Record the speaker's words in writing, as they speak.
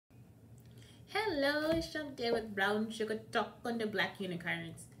Hello, it's your day with brown sugar talk on the black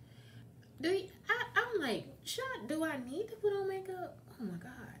unicorns. I'm like, do I need to put on makeup? Oh my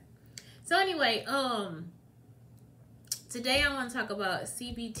god. So anyway, today I want to talk about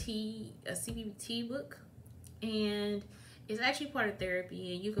CBT, a CBT book, and it's actually part of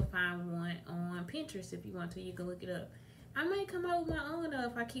therapy, and you can find one on Pinterest if you want to. You can look it up. I might come out with my own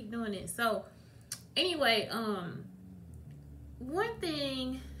if I keep doing it. So anyway, one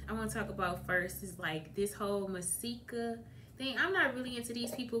thing I want to talk about first is like this whole Masika thing. I'm not really into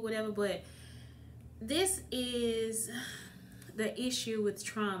these people, whatever, but this is the issue with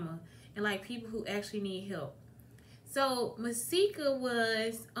trauma and like people who actually need help. So Masika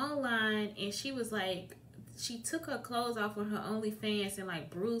was online and she was like, she took her clothes off on her OnlyFans and like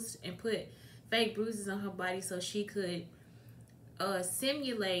bruised and put fake bruises on her body so she could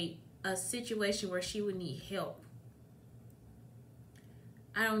simulate a situation where she would need help.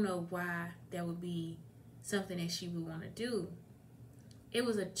 I don't know why that would be something that she would want to do. It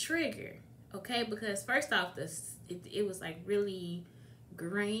was a trigger, okay? Because first off, it was like really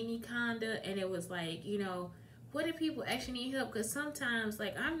grainy kinda, and it was like, what do people actually need help? Because sometimes,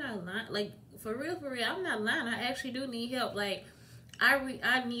 like, I'm not lying, like for real, I'm not lying. I actually do need help. Like, I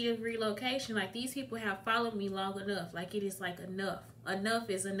need a relocation. Like, these people have followed me long enough. Like, it is like enough. Enough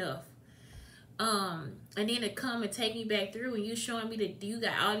is enough. And then to come and take me back through and you showing me that you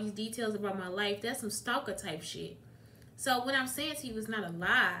got all these details about my life, that's some stalker type shit. So what I'm saying to you is not a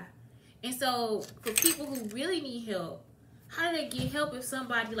lie. And so for people who really need help, how do they get help if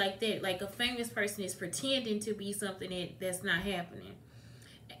somebody like that, like a famous person, is pretending to be something that's not happening?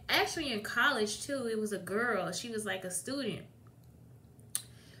 Actually in college too, it was a girl. She was like a student.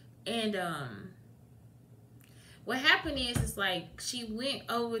 And what happened is like she went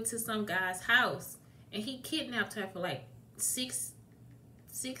over to some guy's house and he kidnapped her for like six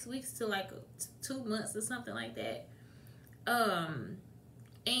weeks to like 2 months or something like that.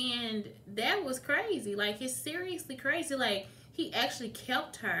 And that was crazy. Like, it's seriously crazy. Like, he actually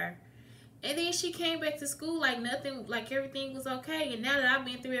kept her. And then she came back to school like nothing, like everything was okay. And now that I've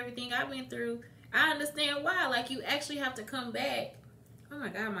been through everything I've been through, I understand why. Like, you actually have to come back. Oh my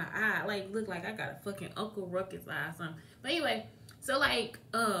god, my eye like look like I got a fucking Uncle Ruckus eye or something. But anyway, so like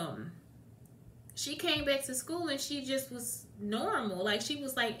she came back to school and she just was normal. Like, she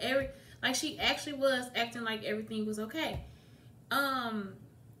was like she actually was acting like everything was okay.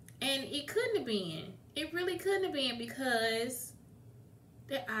 And it couldn't have been. It really couldn't have been, because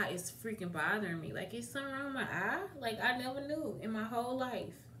that eye is freaking bothering me. Like, it's something wrong with my eye. Like, I never knew in my whole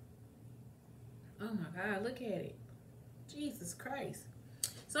life. Oh my god, look at it. Jesus Christ.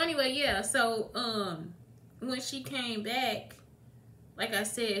 So anyway, yeah, so when she came back, like I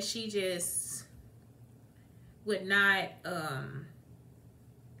said, she just would not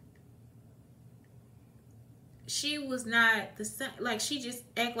she was not the same. Like, she just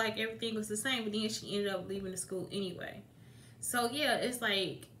act like everything was the same, but then she ended up leaving the school anyway. So yeah, it's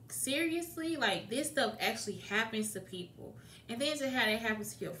like, seriously, like, this stuff actually happens to people. And then to have it happen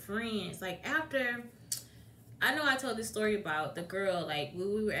to your friends, like, after, I know I told this story about the girl, like,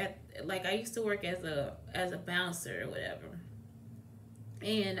 when we were at, like, I used to work as a bouncer or whatever.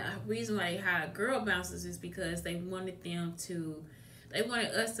 And the reason why they hired girl bouncers is because they wanted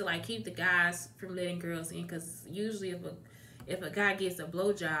us to, like, keep the guys from letting girls in. Because usually if a guy gets a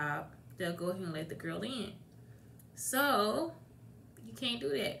blowjob, they'll go ahead and let the girl in. So, you can't do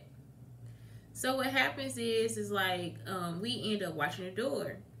that. So what happens is like, we end up watching the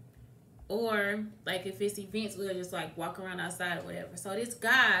door. Or, like, if it's events, we'll just, like, walk around outside or whatever. So this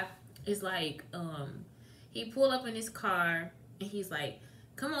guy is, like, he pulled up in his car, and he's like,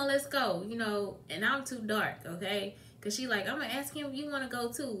 come on, let's go, and I'm too dark, okay? Because she like, I'm going to ask him if you want to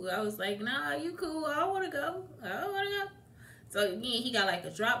go, too. I was like, nah, you cool. I don't want to go. So, again, he got, like,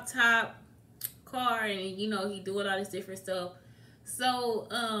 a drop-top car, and, he doing all this different stuff. So,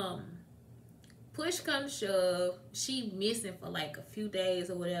 push comes to shove, she missing for, like, a few days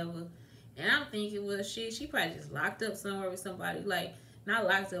or whatever. And I'm thinking, well, she probably just locked up somewhere with somebody. Like, not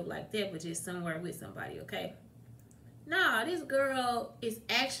locked up like that, but just somewhere with somebody, okay? Nah, this girl is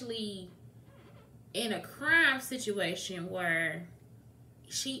actually in a crime situation where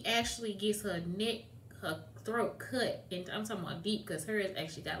she actually gets her throat cut. And I'm talking about deep, because hers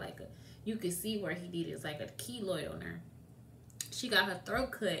actually got like you can see where he did it. It's like a keloid on her. She got her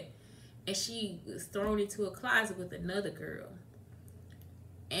throat cut, and she was thrown into a closet with another girl.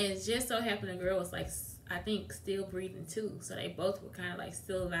 And it just so happened the girl was like, I think, still breathing too. So they both were kind of like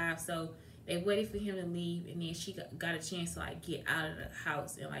still alive. So they waited for him to leave, and then she got a chance to like get out of the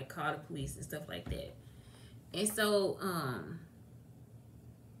house and like call the police and stuff like that. And so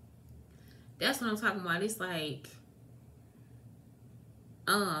That's what I'm talking about. It's like,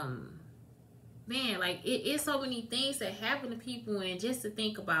 man, like it's so many things that happen to people, and just to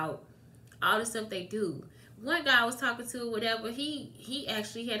think about all the stuff they do. One guy I was talking to, whatever, he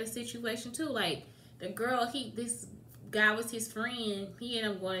actually had a situation too. Like the girl, this guy was his friend. He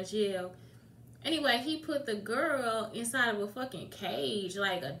ended up going to jail. Anyway, he put the girl inside of a fucking cage,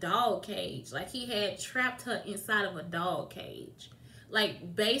 like a dog cage. Like he had trapped her inside of a dog cage.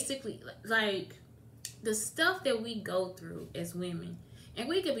 Like basically, like the stuff that we go through as women, and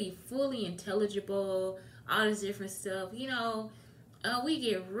we could be fully intelligible, all this different stuff, you know. We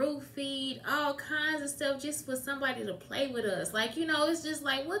get roofied, all kinds of stuff just for somebody to play with us. Like, you know, it's just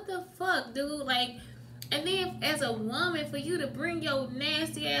like, what the fuck, dude? Like, and then as a woman, for you to bring your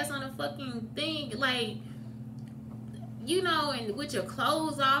nasty ass on a fucking thing, like, you know, and with your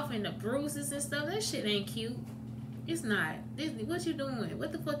clothes off and the bruises and stuff, that shit ain't cute. It's not. Disney, what you doing?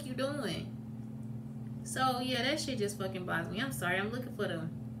 What the fuck you doing? So yeah, that shit just fucking bothers me. I'm sorry. I'm looking for the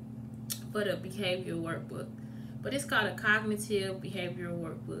behavioral workbook, but it's called a cognitive behavioral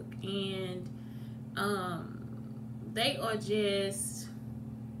workbook, and they are just,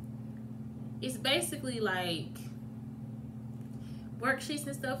 it's basically like worksheets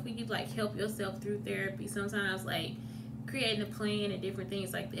and stuff where you like help yourself through therapy. Sometimes like creating a plan and different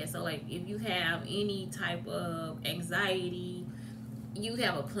things like that. So like if you have any type of anxiety, you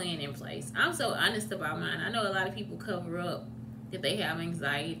have a plan in place. I'm so honest about mine. I know a lot of people cover up that they have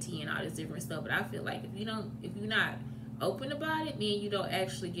anxiety and all this different stuff, but I feel like if you're not open about it, then you don't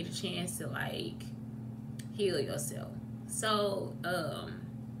actually get a chance to like heal yourself. So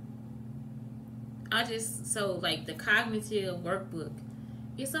like the cognitive workbook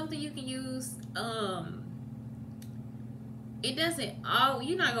is something you can use. It doesn't all,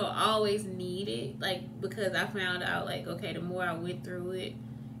 you're not gonna always need it, like, because I found out like, okay, the more I went through it,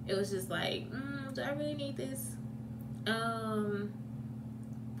 it was just like, do I really need this?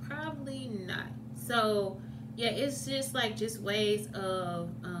 Probably not. So yeah, it's just like ways of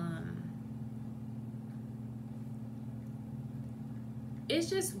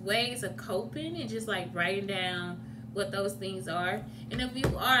it's just ways of coping, and just like writing down what those things are. And if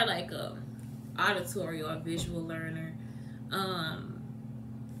you are like a auditory or visual learner,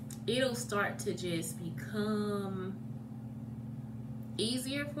 it'll start to just become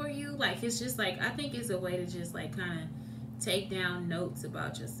easier for you. Like it's just like, I think it's a way to just like kind of take down notes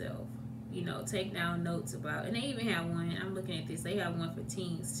about yourself, you know, take down notes about, and they even have one, I'm looking at this, they have one for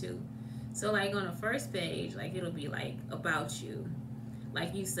teens too. So like on the first page, like it'll be like about you,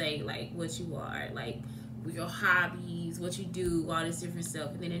 like you say like what you are, like your hobbies, what you do, all this different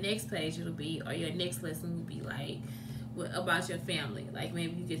stuff. And then the next page it'll be, or your next lesson will be like about your family, like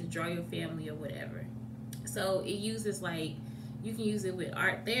maybe you get to draw your family or whatever. So it uses like, you can use it with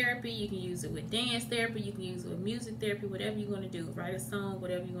art therapy, you can use it with dance therapy, you can use it with music therapy, whatever you want to do, write a song,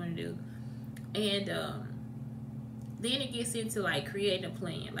 whatever you want to do. And then it gets into like creating a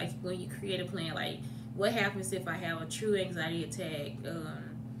plan. Like when you create a plan, like what happens if I have a true anxiety attack?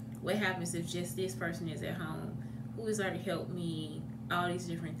 What happens if just this person is at home? Who has already helped me? All these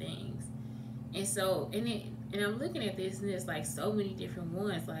different things. And so, and I'm looking at this, and there's like so many different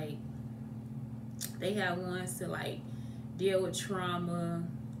ones. Like they have ones to like deal with trauma,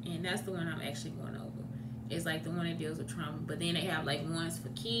 and that's the one I'm actually going over. It's like the one that deals with trauma. But then they have like ones for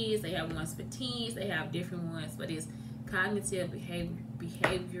kids, they have ones for teens, they have different ones, but it's cognitive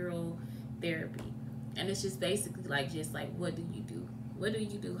behavioral therapy. And it's just basically like, just like, what do you do? What do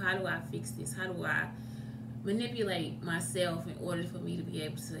you do? How do I fix this? How do I manipulate myself in order for me to be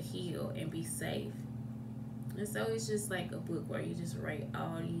able to heal and be safe? And so it's just like a book where you just write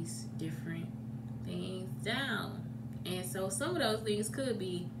all these different things down. And so some of those things could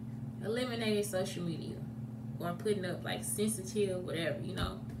be eliminating social media, or putting up like sensitive whatever, you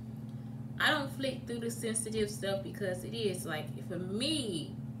know. I don't flick through the sensitive stuff because it is like, for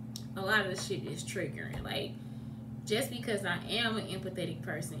me, a lot of the shit is triggering. Like just because I am an empathetic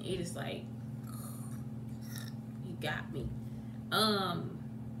person, it is like, you got me.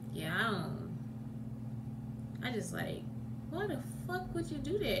 Yeah, I just like, why the fuck would you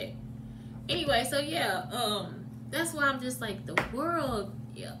do that? Anyway, so yeah, that's why I'm just like, the world,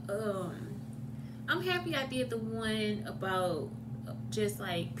 yeah, I'm happy I did the one about just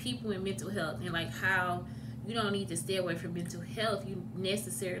like people in mental health, and like how you don't need to stay away from mental health. You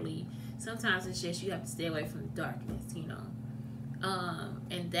necessarily, sometimes it's just you have to stay away from the darkness, you know.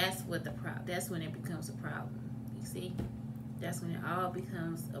 And that's what that's when it becomes a problem. You see, that's when it all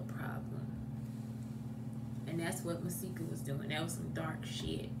becomes a problem. And that's what Masika was doing. That was some dark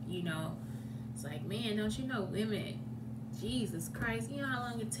shit, you know. It's like, man, don't you know women Jesus Christ, you know how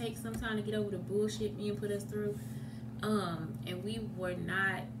long it takes sometimes to get over the bullshit men put us through? And we were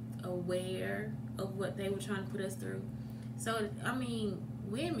not aware of what they were trying to put us through. So, I mean,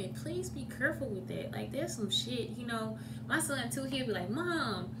 women, please be careful with that. Like, there's some shit, you know. My son, too, he'll be like,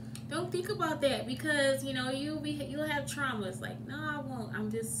 Mom, don't think about that because, you know, you'll have traumas. Like, no, I won't.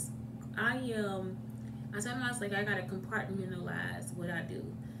 I tell him, I was like, I gotta compartmentalize what I do,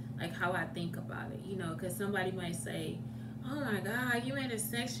 like how I think about it, you know, because somebody might say, oh my God, you made a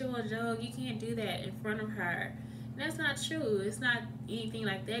sexual joke, you can't do that in front of her. And that's not true. It's not anything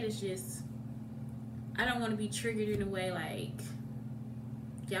like that. It's just, I don't want to be triggered in a way like,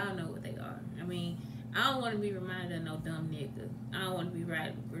 y'all know what they are. I mean, I don't want to be reminded of no dumb nigga. I don't want to be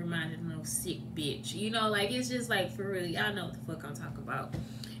reminded of no sick bitch. You know, like, it's just like, for real, y'all know what the fuck I'm talking about.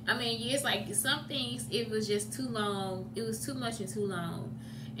 I mean, it's like some things, it was just too long. It was too much and too long.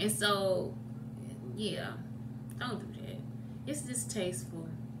 And so, yeah, don't do that. It's distasteful.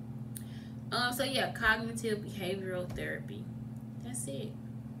 So yeah, cognitive behavioral therapy. That's it.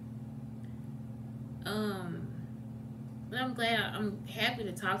 But I'm happy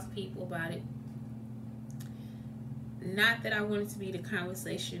to talk to people about it. Not that I want it to be the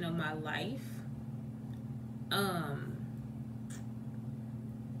conversation of my life.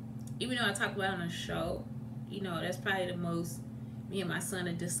 Even though I talk about it on a show, you know, that's probably the most me and my son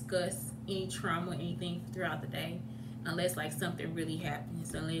to discuss any trauma, anything throughout the day, unless like something really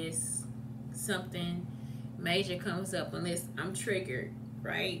happens, unless something major comes up, unless I'm triggered,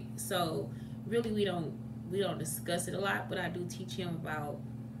 right? So really we don't discuss it a lot, but I do teach him about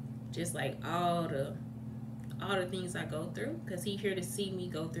just like all the things I go through, because he's here to see me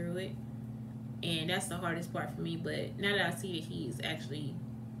go through it, and that's the hardest part for me. But now that I see that he's actually,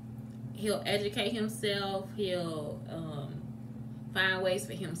 he'll educate himself, he'll find ways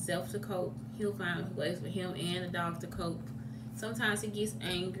for himself to cope, he'll find ways for him and the dog to cope. Sometimes he gets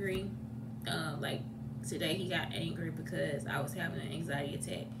angry, like today he got angry because I was having an anxiety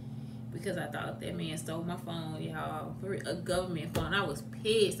attack because I thought that man stole my phone, y'all, for a government phone. I was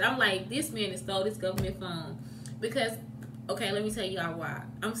pissed. I'm like, this man has stole this government phone. Because, okay, let me tell y'all why.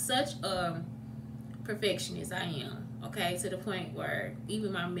 I'm such a perfectionist. I am, okay, to the point where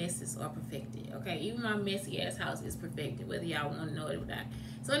even my messes are perfected, okay? Even my messy ass house is perfected, whether y'all want to know it or not.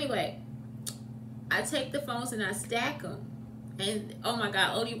 So anyway, I take the phones and I stack them. And oh my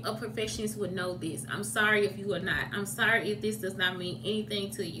God, only a perfectionist would know this. I'm sorry if you are not. I'm sorry if this does not mean anything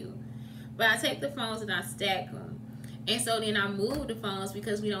to you. But I take the phones and I stack them. And so then I move the phones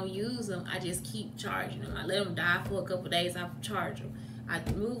because we don't use them. I just keep charging them. I let them die for a couple of days. I charge them. I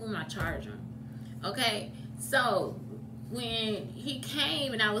move them. I charge them. Okay. So when he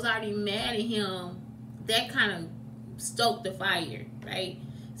came and I was already mad at him, that kind of stoked the fire, right?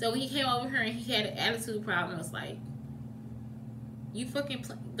 So when he came over here and he had an attitude problem, I was like, you fucking,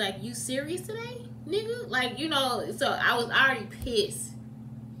 like, you serious today, nigga? Like, you know, so I was already pissed.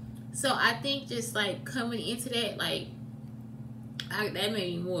 So I think just like coming into that, like, that made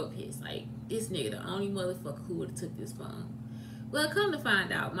me more pissed. Like, this nigga the only motherfucker who would have took this phone. Well, come to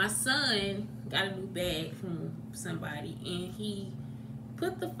find out, my son got a new bag from somebody and he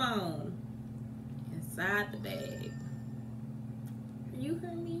put the phone inside the bag. You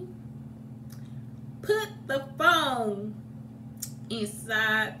heard me? Put the phone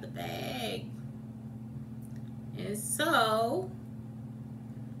inside the bag. And so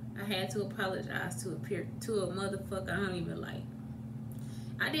I had to apologize to a motherfucker I don't even like.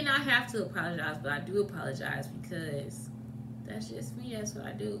 I did not have to apologize, but I do apologize because that's just me. That's what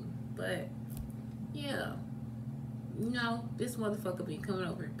I do. But yeah, you know, this motherfucker been coming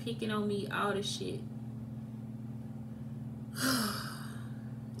over and picking on me, all this shit.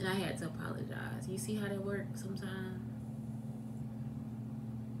 And I had to apologize. You see how that works sometimes?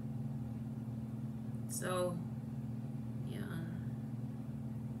 So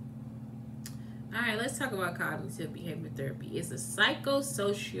alright, let's talk about cognitive behavior therapy. It's a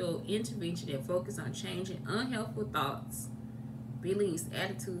psychosocial intervention that focuses on changing unhelpful thoughts, beliefs,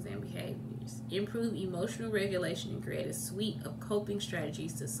 attitudes, and behaviors, improve emotional regulation, and create a suite of coping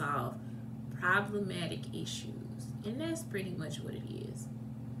strategies to solve problematic issues. And that's pretty much what it is.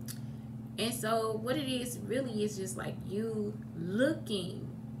 And so what it is really is just like you looking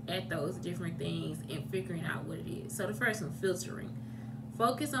at those different things and figuring out what it is. So the first one, filtering.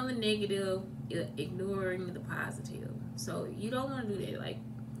 Focus on the negative, ignoring the positive. So you don't want to do that. Like,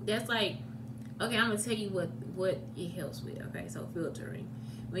 that's like, okay, I'm gonna tell you what it helps with. Okay, so filtering.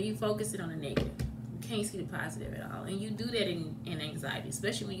 When you focus it on the negative, you can't see the positive at all. And you do that in anxiety,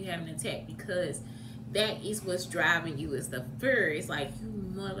 especially when you have an attack, because that is what's driving you, is the fear. It's like, you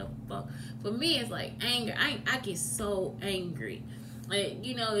motherfucker. For me, it's like anger. I get so angry. Like,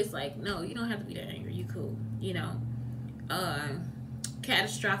 you know, it's like, no, you don't have to be that angry. You cool. You know,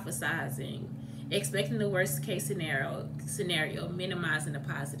 catastrophizing, expecting the worst case scenario, minimizing the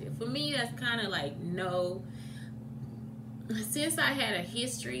positive. For me, that's kind of like, no. Since I had a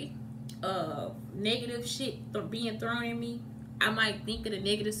history of negative shit being thrown at me, I might think of the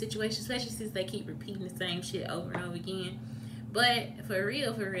negative situation, especially since they keep repeating the same shit over and over again. But for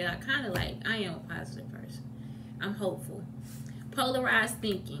real, I kind of like, I am a positive person. I'm hopeful. Polarized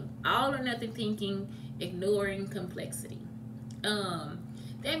thinking, all or nothing thinking, ignoring complexity.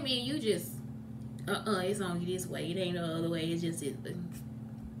 That means you just, it's only this way. It ain't no other way. It's just it.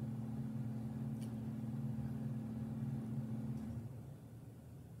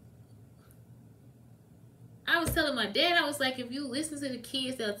 I was telling my dad, I was like, if you listen to the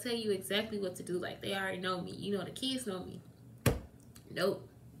kids, they'll tell you exactly what to do. Like, they already know me. You know, the kids know me. Nope.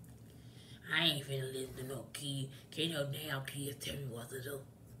 I ain't finna listen to no kid. Can't no damn kids tell me what to do.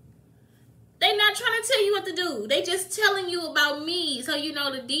 They not trying to tell you what to do. They just telling you about me. So you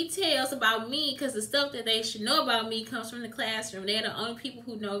know the details about me, because the stuff that they should know about me comes from the classroom. They're the only people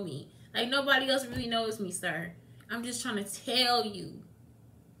who know me. Like, nobody else really knows me, sir. I'm just trying to tell you.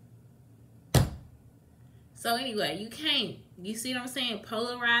 So anyway, you can't. You see what I'm saying?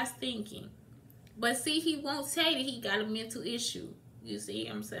 Polarized thinking. But see, he won't say that he got a mental issue. You see,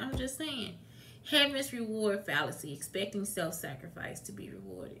 I'm just saying. Heaven's reward fallacy, expecting self-sacrifice to be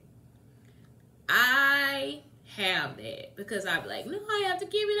rewarded. I have that because I'm like, no, I have to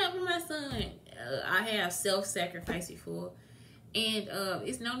give it up for my son. I have self-sacrifice before, and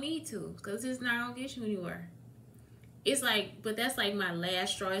it's no need to, because it's not gonna get you anywhere. It's like, but that's like my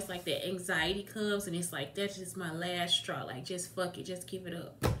last straw. It's like the anxiety comes, and it's like, that's just my last straw. Like, just fuck it, just give it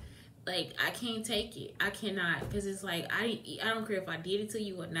up. Like, I can't take it. I cannot, because it's like, I don't care if I did it to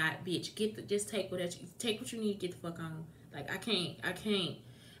you or not, bitch. Just take what you need to get the fuck on. Like, I can't.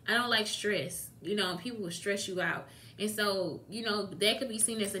 I don't like stress. You know, people will stress you out. And so, you know, that could be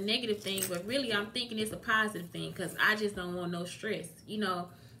seen as a negative thing, but really I'm thinking it's a positive thing, because I just don't want no stress, you know.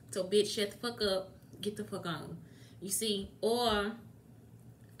 So, bitch, shut the fuck up, get the fuck on. You see? Or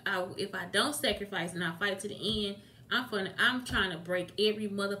if I don't sacrifice and I fight to the end, I'm trying to break every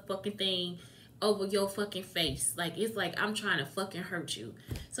motherfucking thing over your fucking face. Like, it's like I'm trying to fucking hurt you.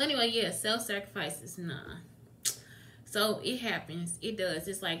 So anyway, yeah, self-sacrifice is nah. So it happens. It does.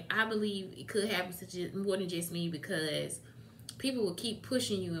 It's like, I believe it could happen to more than just me, because people will keep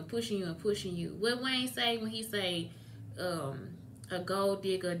pushing you and pushing you and pushing you. What Wayne say when he say, a gold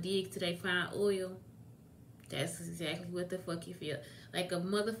digger dig till they find oil? That's exactly what the fuck you feel. Like a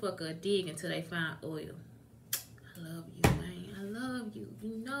motherfucker dig until they find oil. I love you, man. I love you.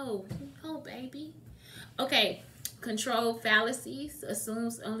 You know, baby. Okay. Control fallacies.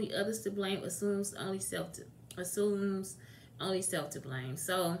 Assumes only others to blame. Assumes only self to blame.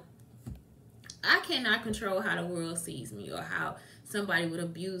 So I cannot control how the world sees me, or how somebody would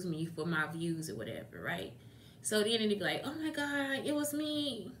abuse me for my views or whatever, right? So then it'd be like, oh my God, it was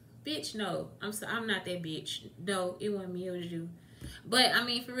me. Bitch, no. I'm not that bitch. No, it wasn't me, it was you. But I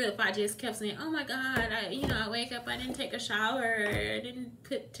mean, for real, if I just kept saying, oh my God, I wake up, I didn't take a shower, I didn't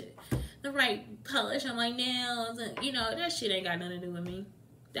put the right polish on my nails, and that shit ain't got nothing to do with me.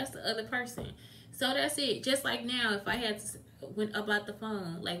 That's the other person. So that's it. Just like now, if I had to went about the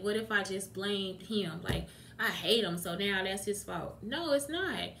phone, like, what if I just blamed him? Like, I hate him, so now that's his fault. No, it's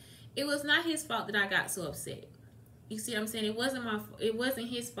not. It was not his fault that I got so upset. You see what I'm saying? It wasn't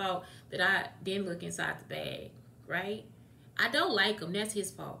his fault that I didn't look inside the bag, right? I don't like him. That's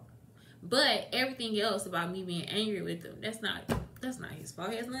his fault. But everything else about me being angry with him, that's not his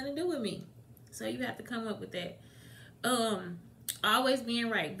fault. It has nothing to do with me. So you have to come up with that. Always being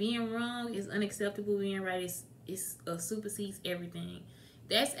right. Being wrong is unacceptable. Being right is supersedes everything.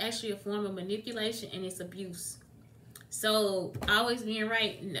 That's actually a form of manipulation, and it's abuse. So always being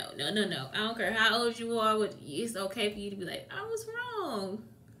right, no. I don't care how old you are. It's okay for you to be like, I was wrong.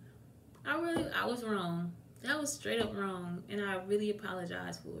 I was wrong. That was straight up wrong, and I really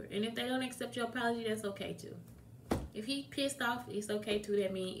apologize for it. And if they don't accept your apology, that's okay too. If he pissed off, it's okay too.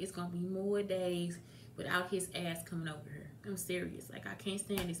 That means it's gonna be more days without his ass coming over here. I'm serious. Like, I can't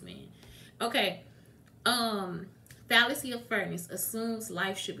stand this man. Okay. Fallacy of fairness assumes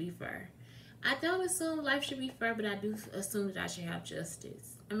life should be fair. I don't assume life should be fair, but I do assume that I should have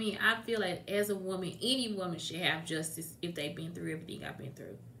justice. I mean, I feel like as a woman, any woman should have justice if they've been through everything I've been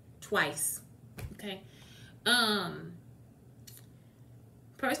through. Twice. Okay.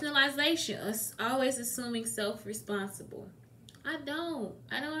 Personalization, always assuming self-responsible. I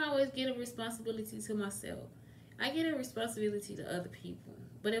don't always get a responsibility to myself. I get a responsibility to other people.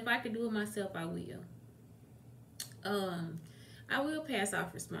 But if I could do it myself, I will. I will pass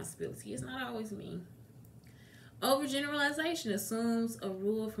off responsibility. It's not always me. Overgeneralization assumes a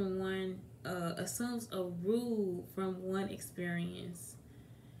rule from one experience.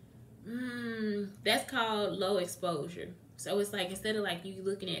 That's called low exposure. So it's like, instead of like you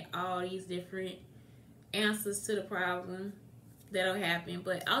looking at all these different answers to the problem that'll happen,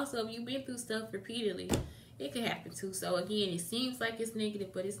 but also if you've been through stuff repeatedly, it could happen too. So again, it seems like it's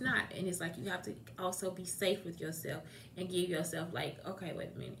negative, but it's not. And it's like you have to also be safe with yourself and give yourself like, okay,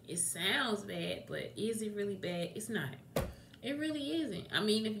 wait a minute, it sounds bad, but is it really bad? It's not. It really isn't. I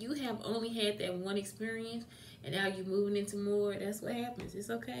mean, if you have only had that one experience and now you're moving into more, that's what happens.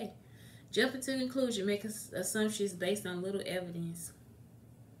 It's okay. Jumping to conclusion, make assumptions based on little evidence.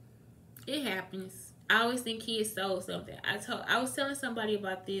 It happens. I always think kids stole something. I was telling somebody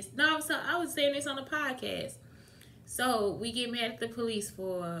about this. No, I was saying this on the podcast. So we get mad at the police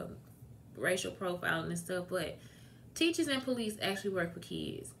for racial profiling and stuff, but teachers and police actually work for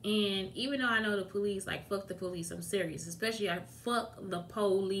kids. And even though I know the police, like, fuck the police, I'm serious. Especially, I fuck the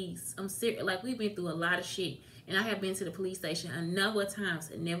police. I'm serious. Like, we've been through a lot of shit. And I have been to the police station a number of times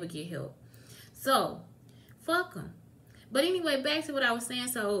and never get help. So, fuck them. But anyway, back to what I was saying.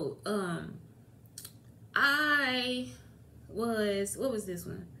 So, what was this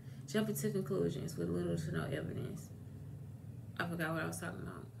one? Jumping to conclusions with little to no evidence. I forgot what I was talking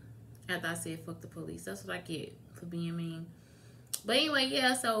about. After I said fuck the police. That's what I get for being mean. But anyway,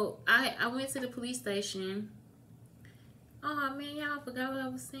 yeah, so I went to the police station. Oh man, y'all forgot what I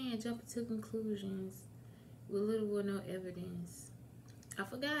was saying. Jumping to conclusions with little or no evidence. I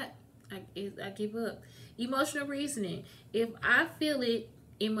forgot. I give up. Emotional reasoning. If I feel it,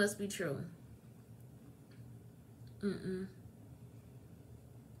 it must be true.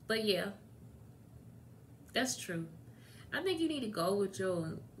 But yeah, that's true. I think you need to go with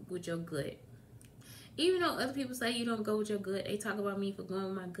your gut. Even though other people say you don't go with your gut, they talk about me for going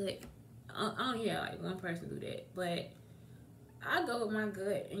with my gut. Yeah, like one person do that, but I go with my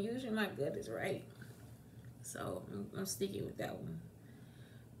gut, and usually my gut is right. So I'm sticking with that one.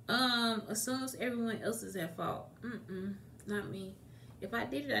 Assumes everyone else is at fault. Not me. If I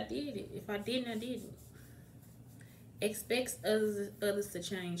did it, I did it. If I didn't, I didn't. Expects others to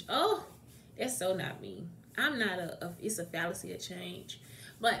change. Oh, that's so not me. I'm not it's a fallacy of change.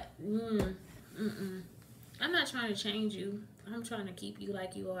 But I'm not trying to change you. I'm trying to keep you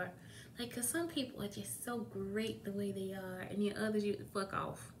like you are. Like, cause some people are just so great the way they are, and then others, you fuck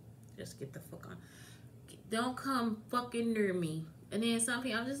off. Just get the fuck on. Don't come fucking near me. And then some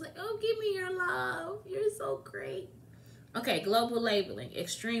people, I'm just like, oh, give me your love. You're so great. Okay, global labeling,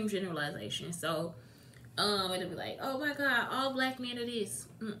 extreme generalization. So, it'll be like, oh my God, all black men are this.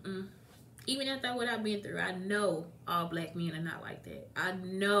 Even after what I've been through, I know all black men are not like that. I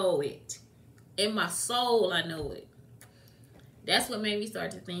know it. In my soul, I know it. That's what made me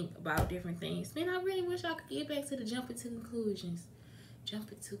start to think about different things. Man, I really wish I could get back to the jumping to conclusions.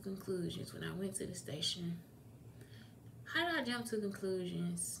 Jumping to conclusions when I went to the station. How did I jump to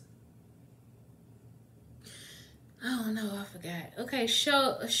conclusions? I don't know. I forgot. Okay,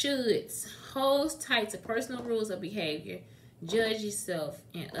 shoulds. Holds tight to personal rules of behavior. Judge yourself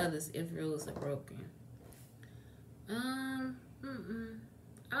and others if rules are broken. I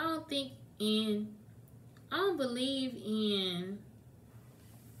don't believe in.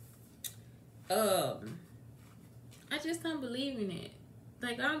 I just don't believe in it.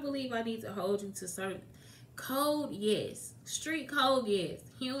 Like, I don't believe I need to hold you to certain code, yes. Street code, yes.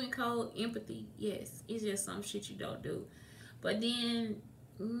 Human code, empathy, yes. It's just some shit you don't do. But then,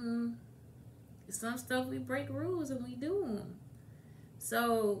 some stuff we break rules and we do them.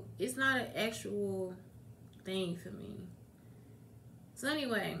 So, it's not an actual thing for me. So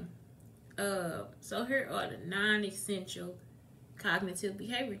anyway, so here are the non-essential cognitive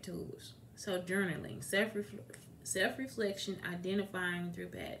behavior tools. So journaling, self-reflection, identifying through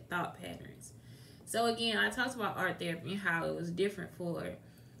bad thought patterns. So again, I talked about art therapy and how it was different for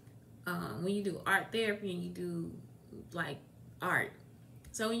when you do art therapy and you do like art.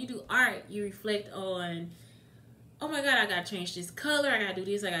 So when you do art, you reflect on, oh my God, I gotta change this color, I gotta do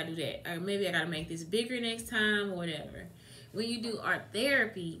this, I gotta do that, or maybe I gotta make this bigger next time or whatever. When you do art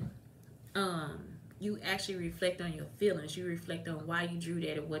therapy, you actually reflect on your feelings. You reflect on why you drew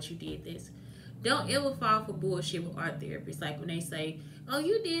that and what you did this. Don't ever fall for bullshit with art therapists. Like when they say, oh,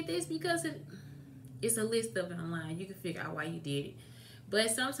 you did this because it's a list of it online. You can figure out why you did it. But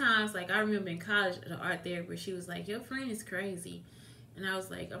sometimes, like I remember in college, the art therapist, she was like, your friend is crazy. And I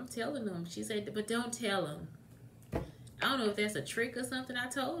was like, I'm telling them. She said, but don't tell them. I don't know if that's a trick or something. I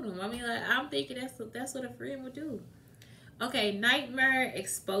told him. I mean, like, I'm thinking that's what a friend would do. Okay, nightmare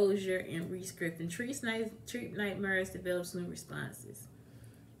exposure and rescripting. Treat nightmares, develops new responses.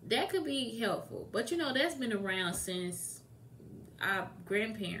 That could be helpful, but you know that's been around since our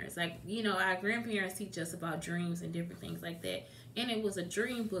grandparents. Like, you know, our grandparents teach us about dreams and different things like that, and it was a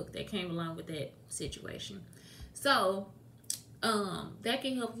dream book that came along with that situation. So that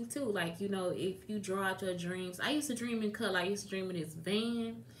can help you too. Like, you know, if you draw out your dreams. I used to dream in color. I used to dream in this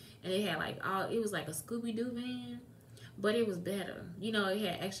van, and it had like it was like a Scooby-Doo van, but it was better. You know, it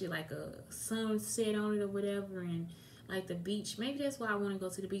had actually like a sunset on it or whatever, and like the beach. Maybe that's why I want to go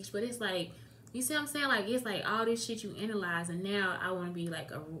to the beach. But it's like, you see what I'm saying? Like, it's like all this shit you analyze, and now I want to be like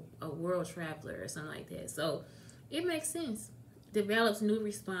a world traveler or something like that. So it makes sense. Develops new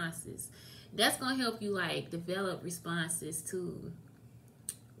responses. That's going to help you, like, develop responses to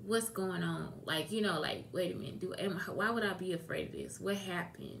what's going on. Like, you know, like, wait a minute. Why would I be afraid of this? What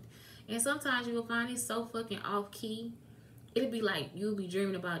happened? And sometimes you will find it so fucking off-key. It'll be like you'll be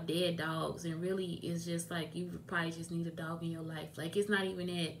dreaming about dead dogs, and really it's just like you probably just need a dog in your life. Like, it's not even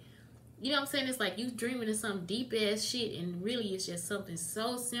that. You know what I'm saying? It's like you dreaming of some deep-ass shit, and really it's just something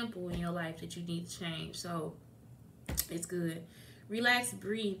so simple in your life that you need to change. So it's good. Relaxed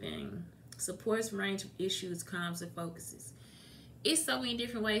breathing. Supports range of issues, calms, and focuses. It's so many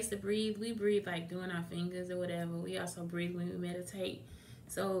different ways to breathe. We breathe like doing our fingers or whatever. We also breathe when we meditate.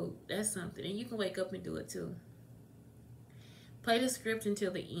 So that's something. And you can wake up and do it too. Play the script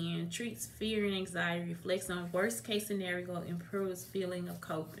until the end. Treats fear and anxiety. Reflects on worst case scenario. Improves feeling of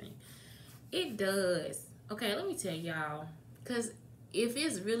coping. It does. Okay, let me tell y'all. Because if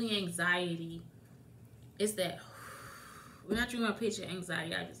it's really anxiety, it's that when I dream my picture of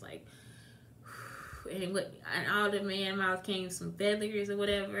anxiety, I just like, and all the man mouth came some feathers or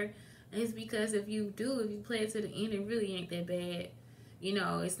whatever. And it's because if you play it to the end, it really ain't that bad. You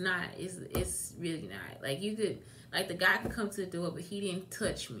know, it's not. It's really not. Like, you could, like, the guy could come to the door, but he didn't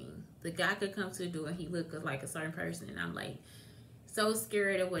touch me. The guy could come to the door and he looked like a certain person, and I'm like so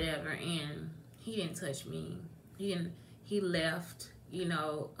scared or whatever, and he didn't touch me. He left. You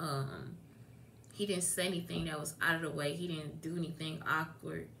know, he didn't say anything that was out of the way. He didn't do anything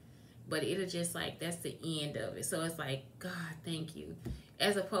awkward. But it'll just like, that's the end of it. So it's like, God, thank you.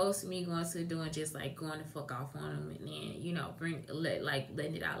 As opposed to me going to the door and just like going the fuck off on him, and then, you know,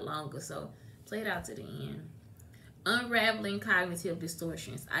 letting it out longer. So play it out to the end. Unraveling cognitive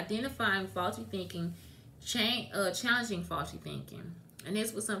distortions. Identifying faulty thinking, challenging faulty thinking. And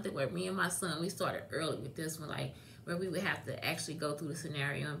this was something where me and my son, we started early with this one, like where we would have to actually go through the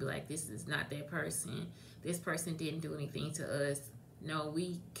scenario and be like, this is not that person. This person didn't do anything to us. No,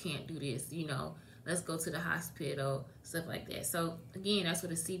 we can't do this, you know, let's go to the hospital, stuff like that. So again, that's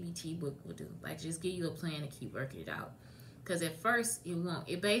what a CBT book will do. Like, just give you a plan to keep working it out. Because at first it won't.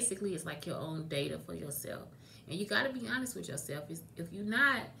 It basically is like your own data for yourself. And you got to be honest with yourself. If you're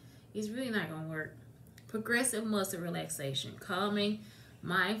not, it's really not going to work. Progressive muscle relaxation. Calming,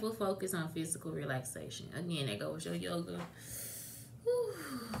 mindful focus on physical relaxation. Again, that goes with your yoga. Whew,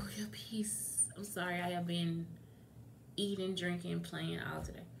 your peace. I'm sorry, I have been eating, drinking, playing all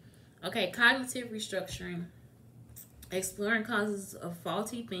today. Okay, cognitive restructuring. Exploring causes of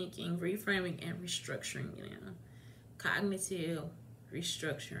faulty thinking, reframing, and restructuring them. Cognitive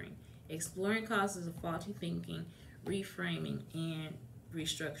restructuring. Exploring causes of faulty thinking, reframing, and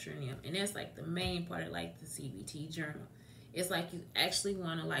restructuring them. And that's like the main part of like the CBT journal. It's like you actually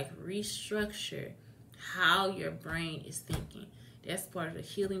want to like restructure how your brain is thinking. That's part of the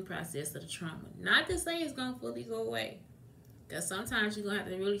healing process of the trauma. Not to say it's going to fully go away. Because sometimes you're going to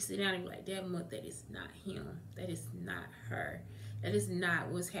have to really sit down and be like, that is not him. That is not her. That is not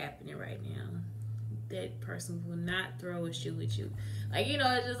what's happening right now. That person will not throw a shoe at you. Like, you know,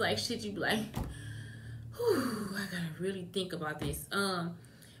 it's just like shit you be like, whew, I got to really think about this.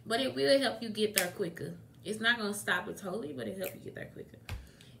 But it will help you get there quicker. It's not going to stop it totally, but it'll help you get there quicker.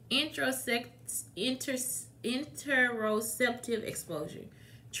 Interoceptive exposure.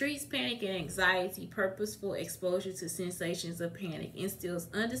 Treats panic and anxiety. Purposeful exposure to sensations of panic instills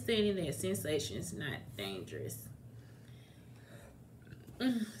understanding that sensation is not dangerous.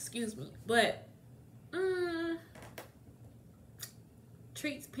 Excuse me. But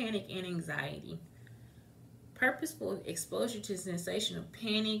treats panic and anxiety. Purposeful exposure to sensation of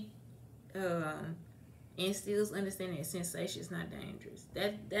panic instills understanding that sensation is not dangerous.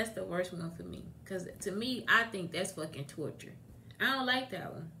 That's the worst one for me. Because to me, I think that's fucking torture. I don't like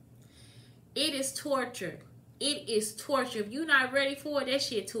that one. It is torture. It is torture. If you're not ready for it, that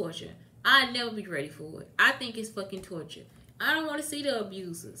shit torture. I'd never be ready for it. I think it's fucking torture. I don't want to see the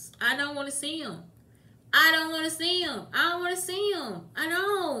abusers. I don't want to see them. I don't want to see him. I don't want to see him. I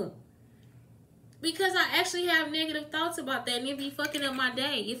don't. Because I actually have negative thoughts about that, and it be fucking up my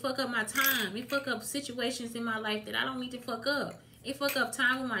day. It fuck up my time. It fuck up situations in my life that I don't need to fuck up. It fuck up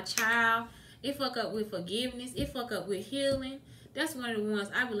time with my child. It fuck up with forgiveness. It fuck up with healing. That's one of the ones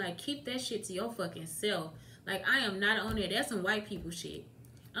I would like, keep that shit to your fucking self. Like, I am not on there. That's some white people shit.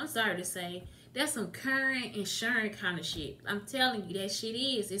 I'm sorry to say. That's some current insurance kind of shit. I'm telling you, that shit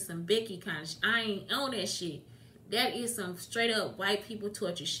is. It's some Becky kind of shit. I ain't on that shit. That is some straight up white people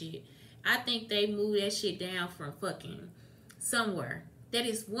torture shit. I think they moved that shit down from fucking somewhere. That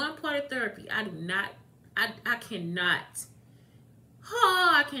is one part of therapy. I cannot. Oh,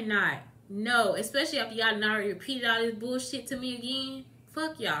 I cannot. No, especially after y'all already repeated all this bullshit to me again.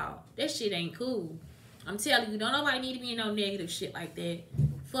 Fuck y'all. That shit ain't cool. I'm telling you, don't nobody need to be in no negative shit like that.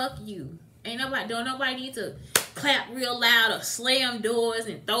 Fuck you. Don't nobody need to clap real loud or slam doors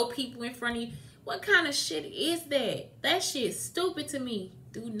and throw people in front of you. What kind of shit is that? That shit's stupid to me.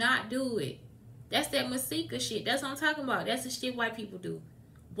 Do not do it. That's that Masika shit. That's what I'm talking about. That's the shit white people do.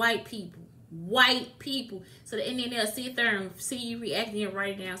 White people. White people. So and then they'll sit there and see you reacting and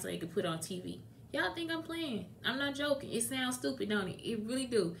write it down so they can put it on TV. Y'all think I'm playing. I'm not joking. It sounds stupid, don't it? It really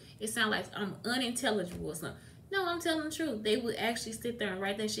do. It sounds like I'm unintelligible or something. No, I'm telling the truth. They would actually sit there and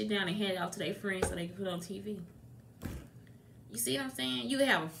write that shit down and hand it off to their friends so they can put it on TV. You see what I'm saying? You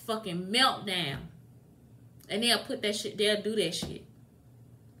have a fucking meltdown. And they'll put that shit, they'll do that shit.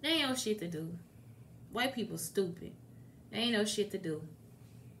 They ain't no shit to do. White people stupid. They ain't no shit to do.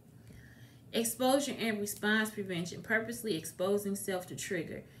 Exposure and response prevention. Purposely exposing self to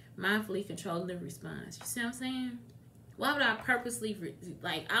trigger. Mindfully controlling the response. You see what I'm saying? Why would I purposely,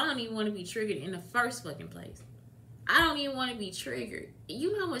 like, I don't even want to be triggered in the first fucking place. I don't even want to be triggered.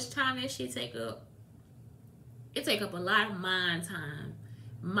 You know how much time that shit take up? It take up a lot of mind time.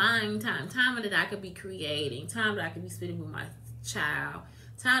 Mind time. Time that I could be creating. Time that I could be spending with my child.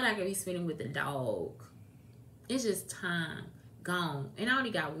 Time that I could be spending with the dog. It's just time gone. And I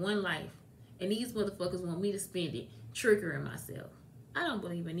only got one life. And these motherfuckers want me to spend it triggering myself. I don't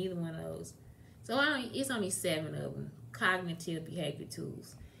believe in either one of those. So it's only 7 of them. Cognitive behavior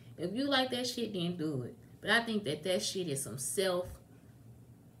tools. If you like that shit, then do it. But I think that shit is some self-harm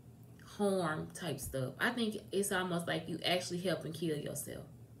type stuff. I think it's almost like you actually helping kill yourself.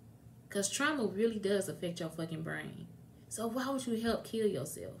 Because trauma really does affect your fucking brain. So why would you help kill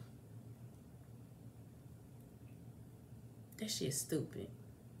yourself? That shit's stupid.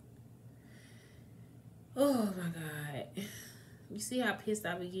 Oh my God. You see how pissed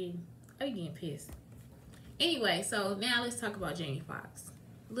I be getting? I be getting pissed. Anyway, so now let's talk about Jamie Foxx.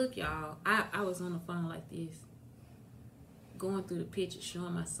 Look, y'all, I was on the phone like this, going through the pictures,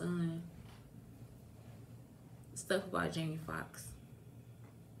 showing my son stuff about Jamie Foxx.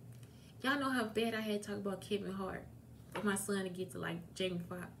 Y'all know how bad I had to talk about Kevin Hart for my son to get to like Jamie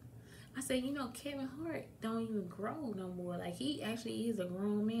Foxx. I said, you know, Kevin Hart don't even grow no more. Like, he actually is a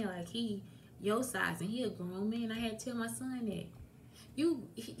grown man. Like, he your size and he a grown man. I had to tell my son that.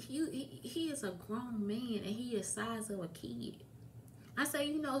 He is a grown man and he is the size of a kid. I say,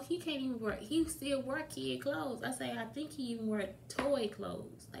 you know, he can't even wear, he still wear kid clothes. I say, I think he even wear toy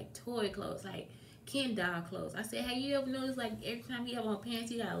clothes, like Ken doll clothes. I said, have you ever noticed, like, every time he have on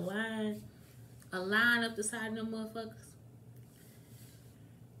pants, he got a line up the side of them motherfuckers?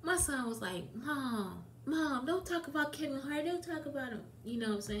 My son was like, Mom, don't talk about Kevin Hart. Don't talk about him. You know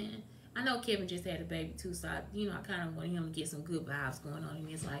what I'm saying? I know Kevin just had a baby too, so I kind of want him to get some good vibes going on in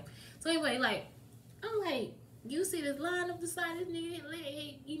his life. So anyway, like, I'm like, you see this line up the side of this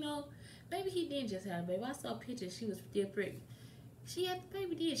nigga, you know, maybe he didn't just have a baby. I saw pictures. She was still pregnant. She had the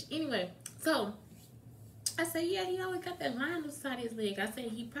baby, did she? Anyway, so I said, yeah, he always got that line up the side of his leg. I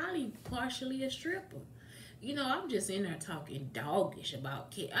said, he probably partially a stripper. You know, I'm just in there talking doggish about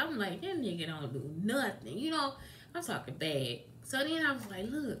kid. I'm like, that nigga don't do nothing. You know, I'm talking bad. So then I was like,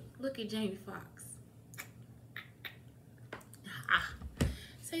 look at Jamie Foxx.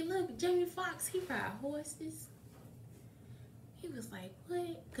 Say, look, Jamie Foxx, he ride horses. He was like,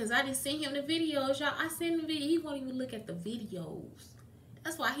 what? Because I didn't send him the videos, y'all. I sent him the video. He won't even look at the videos.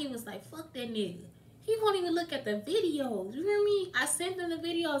 That's why he was like, fuck that nigga. He won't even look at the videos. You hear me? I sent him the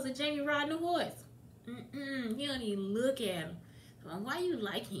videos of Jamie riding a horse. He don't even look at him. So why you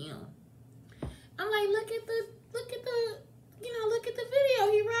like him? I'm like, look at the video.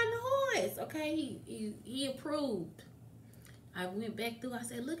 He riding a horse. Okay, he approved. I went back through. I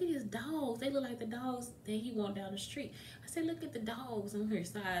said, look at his dogs. They look like the dogs that he walked down the street. I said, look at the dogs on her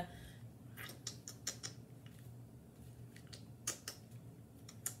side.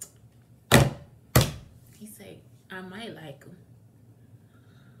 He said, I might like him.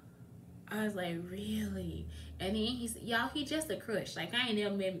 I was like, really? And then he said, y'all, he just a crush. Like, I ain't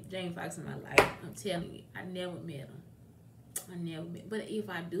never met Jamie Foxx in my life. I'm telling you, I never met him. I never met. But if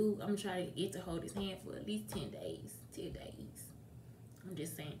I do, I'm trying to get to hold his hand for at least 10 days. 10 days. I'm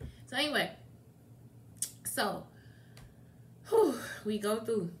just saying. So anyway, so we go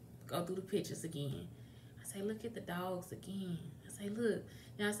through the pictures again. I say, look at the dogs again. I say, look.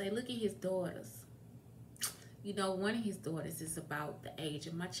 Now I say, look at his daughters. You know, one of his daughters is about the age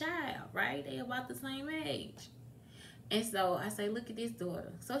of my child, right? They about the same age. And so I say, look at this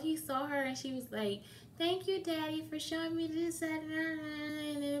daughter. So he saw her and she was like, thank you, Daddy, for showing me this and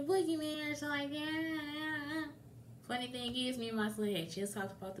the boogeyman or something like that. Funny thing is, me and my son had just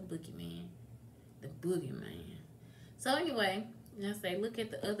talked about the boogeyman. The boogeyman. So anyway, I say, look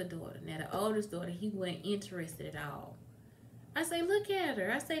at the other daughter. Now the oldest daughter, he wasn't interested at all. I say, look at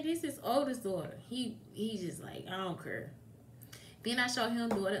her. I say, this is oldest daughter. He just like, I don't care. Then I show him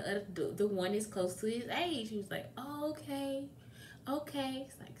the one that's close to his age. He was like, oh, okay. Okay.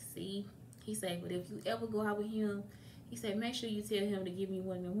 It's like, see? He said, but if you ever go out with him, he said, make sure you tell him to give me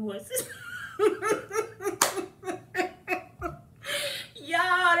one of them horses.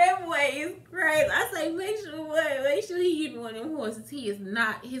 Y'all, that boy is crazy. I say, make sure he give me one of them horses. He is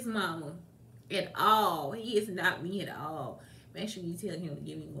not his mama at all. He is not me at all. Make sure you tell him to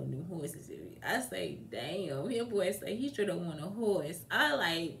give me one of them horses. I say, damn. His boy say he should have want a horse. I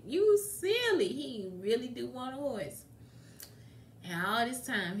like, you silly. He really do want a horse. And all this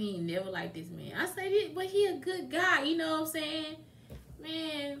time, he ain't never liked this man. I say, but he a good guy. You know what I'm saying?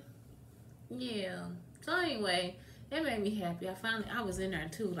 Man, yeah. So anyway, that made me happy. I was in there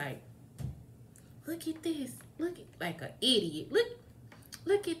too, like, look at this. Look at, like an idiot.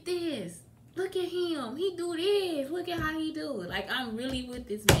 Look at this. Look at him. He do this. Look at how he do it. Like, I'm really with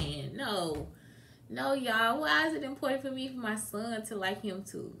this man. No, y'all. Why is it important for me for my son to like him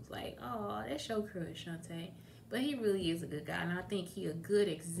too? Like, oh, that's your crush, Shantae. But he really is a good guy, and I think he a good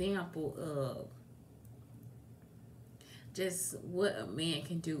example of just what a man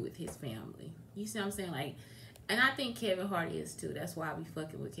can do with his family. You see what I'm saying? Like, and I think Kevin Hart is too. That's why I be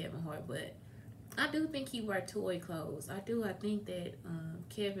fucking with Kevin Hart. But I do think he wear toy clothes. I do. I think that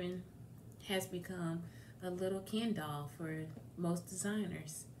Kevin has become a little Ken doll for most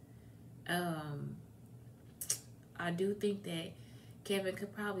designers. I do think that Kevin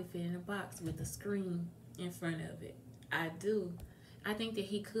could probably fit in a box with a screen in front of it. I do. I think that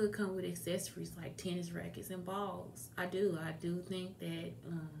he could come with accessories like tennis rackets and balls. I do think that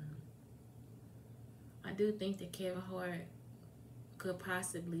Kevin Hart could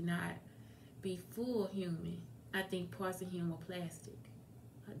possibly not be full human. I think parts of him are plastic.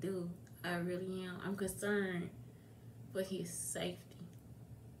 I do. I really am. I'm concerned for his safety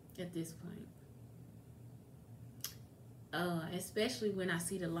at this point. Especially when I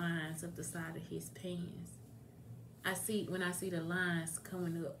see the lines up the side of his pants. When I see the lines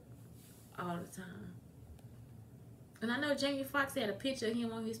coming up all the time. And I know Jamie Foxx had a picture of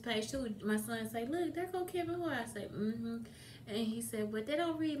him on his page too. My son say, look, there go Kevin Hart. I say, mm-hmm. And he said, but they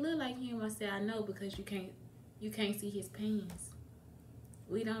don't really look like him. I said, I know, because you can't see his pants.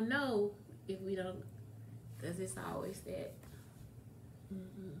 We don't know if we don't, because it's always that.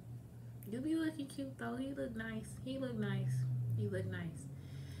 Mm-hmm. You be looking cute though. He look nice. He look nice.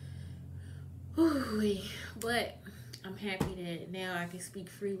 Ooh, but I'm happy that now I can speak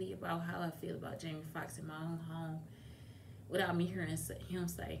freely about how I feel about Jamie Foxx in my own home without me hearing him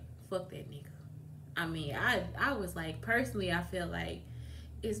say, fuck that nigga. I mean, I was like, personally, I feel like,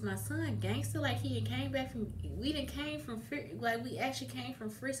 is my son gangster? Like, we actually came from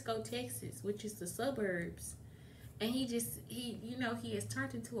Frisco, Texas, which is the suburbs. And he has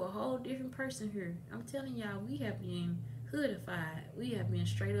turned into a whole different person here. I'm telling y'all, we have been hoodified. We have been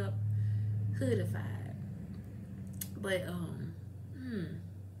straight up hoodified. But,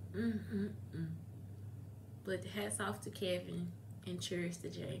 but hats off to Kevin and cheers to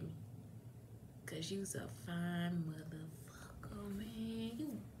Jamie. Because you's a fine motherfucker, man.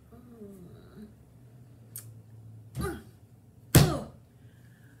 You.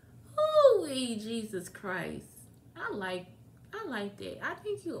 Oh, Jesus Christ. I like that. I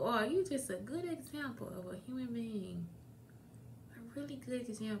think you are. You just a good example of a human being. A really good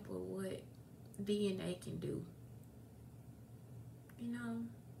example of what DNA can do. You know,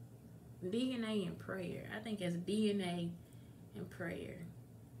 DNA and prayer. I think it's DNA and prayer.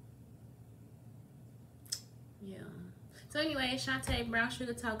 Yeah. So anyway, Shantae Brown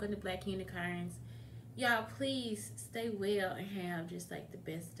Sugar Talk on the Black Unicorns. Y'all, please stay well and have just like the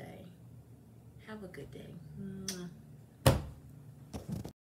best day. Have a good day. Mwah.